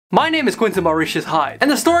My name is Quinten Hyde,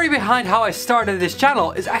 and the story behind how I started this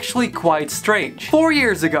channel is actually quite strange. 4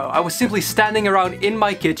 years ago, I was simply standing around in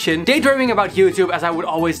my kitchen, daydreaming about YouTube as I would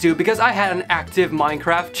always do because I had an active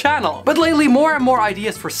Minecraft channel. But lately, more and more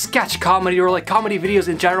ideas for sketch comedy or like comedy videos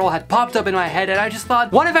in general had popped up in my head, and I just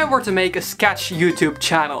thought, what if I were to make a sketch YouTube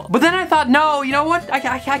channel? But then I thought, no, you know what?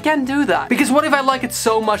 I can't do that. Because what if I like it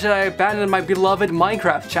so much that I abandoned my beloved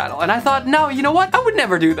Minecraft channel? And I thought, no, you know what? I would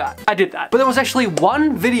never do that. I did that. But there was actually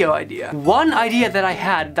one idea that I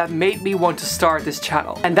had that made me want to start this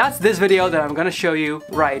channel. And that's this video that I'm gonna show you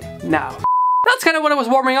right now. That's kind of what I was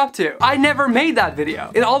warming up to. I never made that video.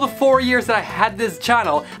 In all the 4 years that I had this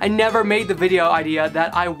channel, I never made the video idea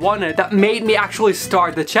that I wanted that made me actually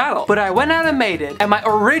start the channel. But I went out and made it, and my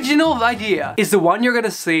original idea is the one you're gonna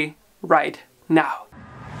see right now.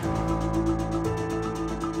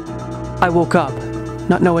 I woke up,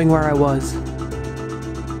 not knowing where I was.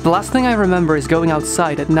 The last thing I remember is going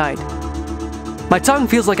outside at night. My tongue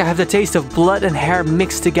feels like I have the taste of blood and hair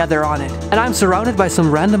mixed together on it, and I'm surrounded by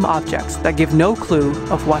some random objects that give no clue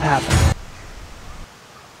of what happened.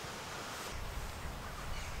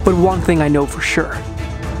 But one thing I know for sure,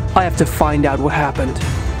 I have to find out what happened.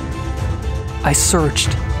 I searched.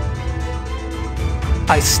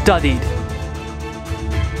 I studied.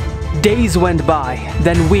 Days went by,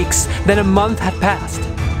 then weeks, then a month had passed.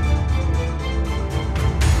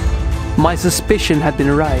 My suspicion had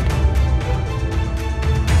been right.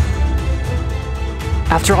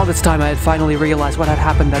 After all this time, I had finally realized what had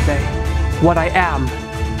happened that day. What I am.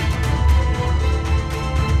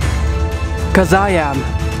 'Cause I am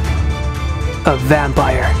a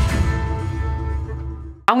vampire.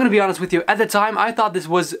 I'm gonna be honest with you, at the time I thought this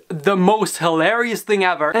was the most hilarious thing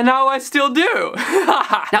ever, and now I still do.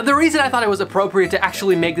 Now the reason I thought it was appropriate to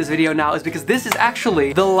actually make this video now is because this is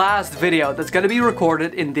actually the last video that's gonna be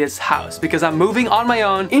recorded in this house, because I'm moving on my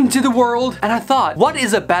own into the world, and I thought, what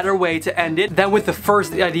is a better way to end it than with the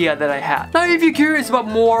first idea that I had? Now if you're curious about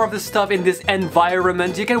more of the stuff in this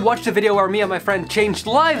environment, you can watch the video where me and my friend changed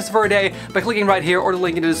lives for a day by clicking right here or the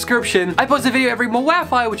link in the description. I post a video every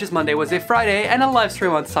MoWeFi, which is Monday, Wednesday, Friday, and a live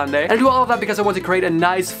stream on Sunday. And I do all of that because I want to create a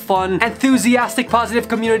nice, fun, enthusiastic, positive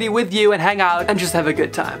community with you and hang out and just have a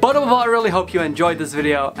good time. But above all, I really hope you enjoyed this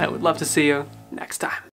video, and I would love to see you next time.